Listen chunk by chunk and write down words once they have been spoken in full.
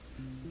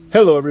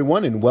Hello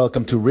everyone, and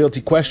welcome to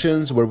Realty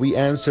Questions, where we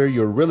answer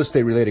your real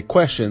estate related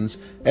questions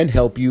and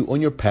help you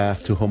on your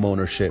path to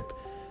homeownership.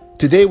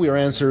 Today we are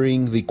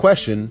answering the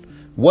question,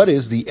 what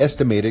is the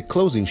estimated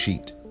closing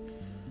sheet?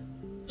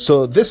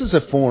 So this is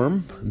a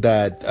form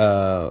that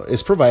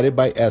is provided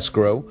by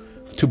escrow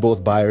to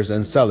both buyers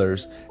and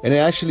sellers, and it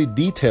actually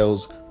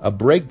details a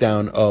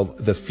breakdown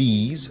of the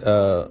fees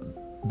that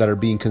are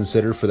being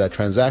considered for that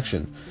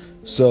transaction.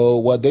 So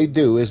what they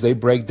do is they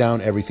break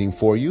down everything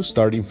for you,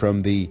 starting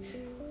from the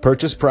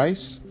purchase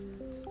price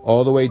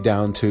all the way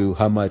down to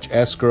how much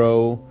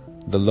escrow,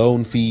 the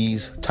loan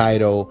fees,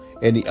 title,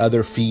 any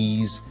other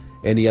fees,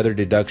 any other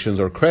deductions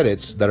or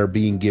credits that are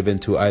being given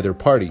to either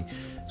party.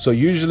 So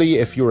usually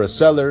if you're a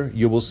seller,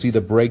 you will see the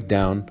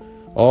breakdown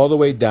all the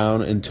way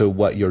down into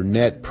what your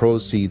net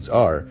proceeds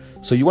are.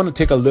 So you want to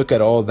take a look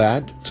at all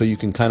that so you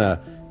can kind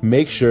of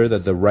make sure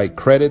that the right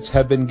credits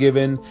have been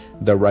given,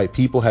 the right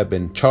people have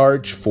been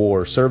charged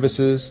for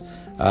services,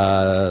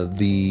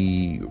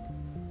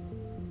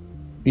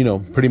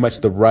 pretty much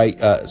the right,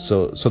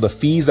 so the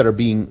fees that are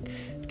being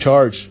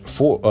charged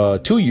for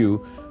to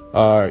you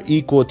are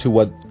equal to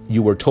what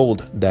you were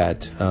told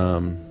that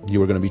you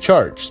were going to be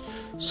charged.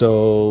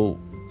 So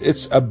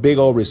it's a big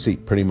old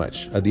receipt, pretty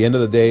much. At the end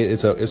of the day,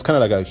 it's kind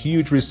of like a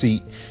huge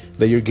receipt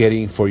that you're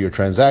getting for your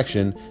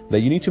transaction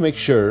that you need to make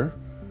sure,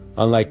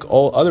 unlike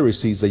all other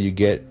receipts that you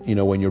get,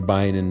 when you're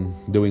buying and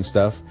doing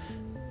stuff,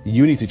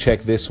 you need to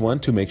check this one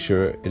to make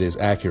sure it is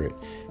accurate.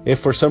 If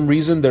for some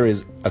reason there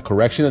is a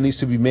correction that needs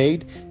to be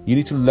made, you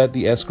need to let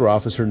the escrow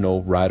officer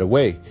know right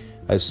away,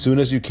 as soon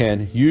as you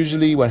can.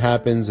 Usually what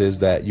happens is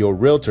that your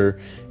realtor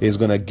is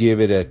going to give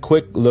it a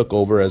quick look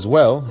over as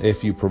well,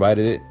 if you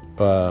provided it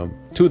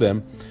to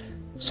them,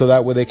 so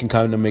that way they can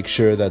kind of make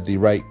sure that the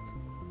right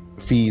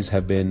fees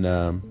have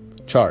been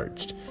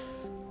charged.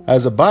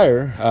 As a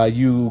buyer,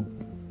 you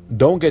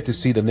don't get to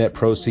see the net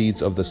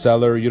proceeds of the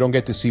seller. You don't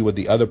get to see what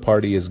the other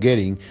party is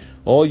getting.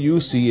 All you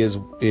see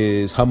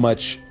is how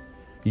much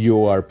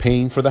you are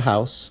paying for the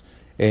house,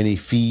 any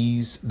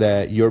fees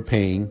that you're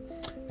paying.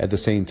 At the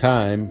same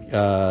time,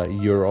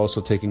 you're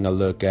also taking a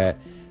look at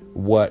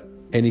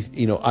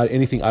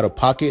anything out of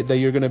pocket that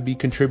you're going to be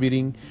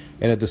contributing,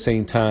 and at the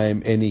same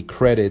time, any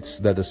credits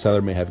that the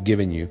seller may have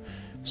given you.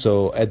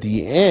 So at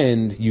the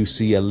end, you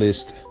see a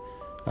list,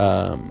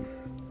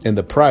 and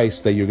the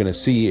price that you're going to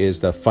see is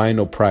the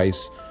final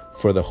price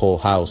for the whole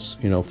house,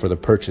 for the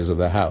purchase of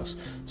the house.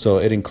 So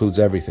it includes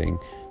everything.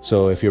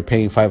 So if you're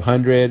paying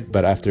 $500,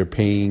 but after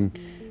paying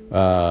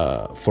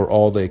for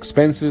all the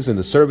expenses and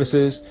the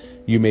services,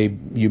 you may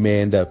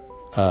end up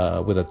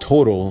with a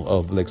total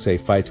of, let's say,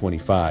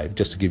 $525,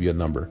 just to give you a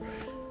number.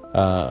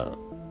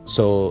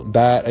 So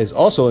that is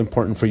also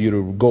important for you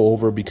to go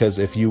over, because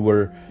if you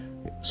were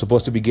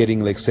supposed to be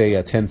getting, let's say,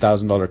 a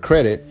 $10,000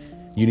 credit,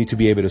 you need to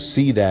be able to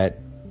see that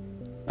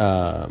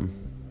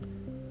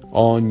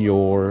on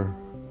your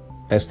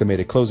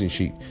estimated closing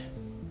sheet.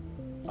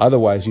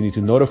 Otherwise, you need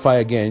to notify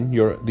again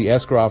the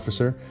escrow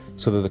officer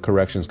so that the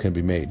corrections can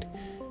be made.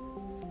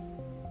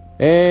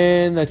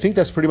 And I think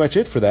that's pretty much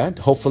it for that.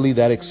 Hopefully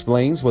that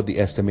explains what the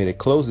estimated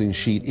closing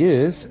sheet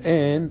is,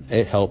 and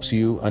it helps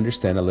you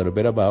understand a little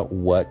bit about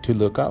what to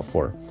look out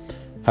for.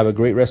 Have a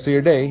great rest of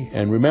your day.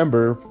 And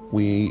remember,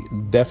 we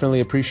definitely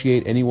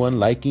appreciate anyone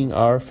liking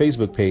our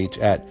Facebook page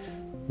at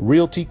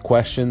Realty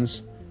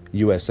Questions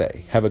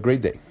USA. Have a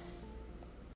great day.